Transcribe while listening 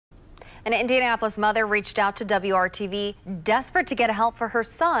An Indianapolis mother reached out to WRTV, desperate to get help for her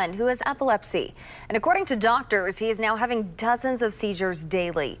son who has epilepsy. And according to doctors, he is now having dozens of seizures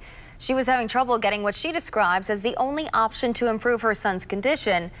daily. She was having trouble getting what she describes as the only option to improve her son's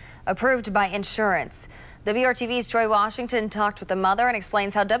condition, approved by insurance. WRTV's Troy Washington talked with the mother and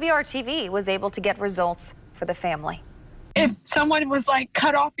explains how WRTV was able to get results for the family. If someone was like,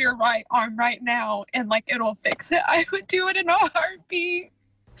 cut off your right arm right now and like it'll fix it, I would do it in a heartbeat.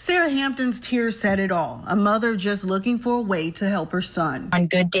 Sarah Hampton's tears said it all. A mother just looking for a way to help her son. On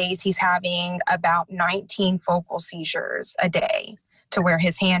good days, he's having about 19 focal seizures a day, to where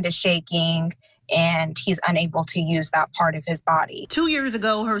his hand is shaking and he's unable to use that part of his body. 2 years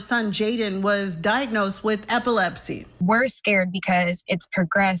ago, her son Jaden was diagnosed with epilepsy. We're scared because it's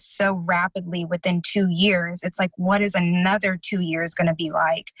progressed so rapidly within 2 years. It's like, what is another 2 years going to be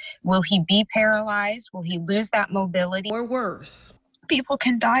like? Will he be paralyzed? Will he lose that mobility? Or worse. People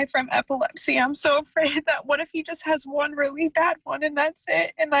can die from epilepsy. I'm so afraid that what if he just has one really bad one and that's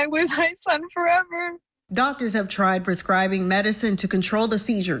it, and I lose my son forever? Doctors have tried prescribing medicine to control the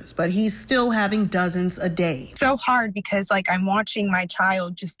seizures, but he's still having dozens a day. So hard because like I'm watching my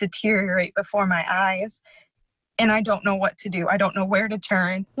child just deteriorate before my eyes, and I don't know what to do. I don't know where to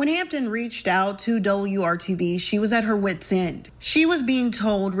turn. When Hampton reached out to WRTV, she was at her wit's end. She was being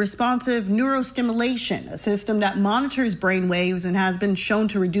told responsive neurostimulation, a system that monitors brain waves and has been shown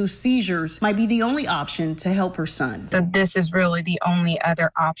to reduce seizures, might be the only option to help her son. So this is really the only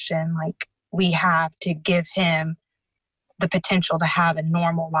other option. Like, we have to give him the potential to have a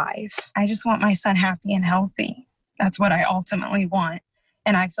normal life. I just want my son happy and healthy. That's what I ultimately want.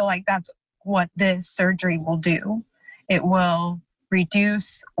 And I feel like that's what this surgery will do. It will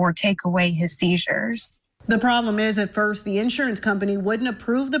reduce or take away his seizures. The problem is, at first, the insurance company wouldn't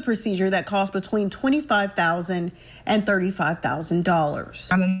approve the procedure that cost between $25,000 and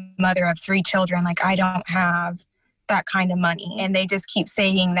 $35,000. I'm a mother of 3 children. Like, I don't have that kind of money, and they just keep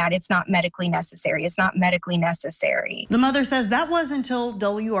saying that it's not medically necessary. It's not medically necessary. The mother says that was until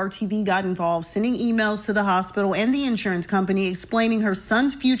WRTV got involved, sending emails to the hospital and the insurance company explaining her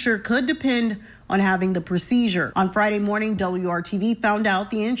son's future could depend on having the procedure. On Friday morning, WRTV found out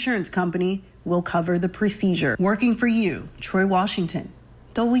the insurance company will cover the procedure. Working for you, Troy Washington,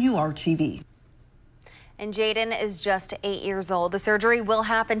 WRTV. And Jaden is just 8 years old. The surgery will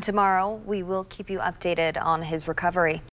happen tomorrow. We will keep you updated on his recovery.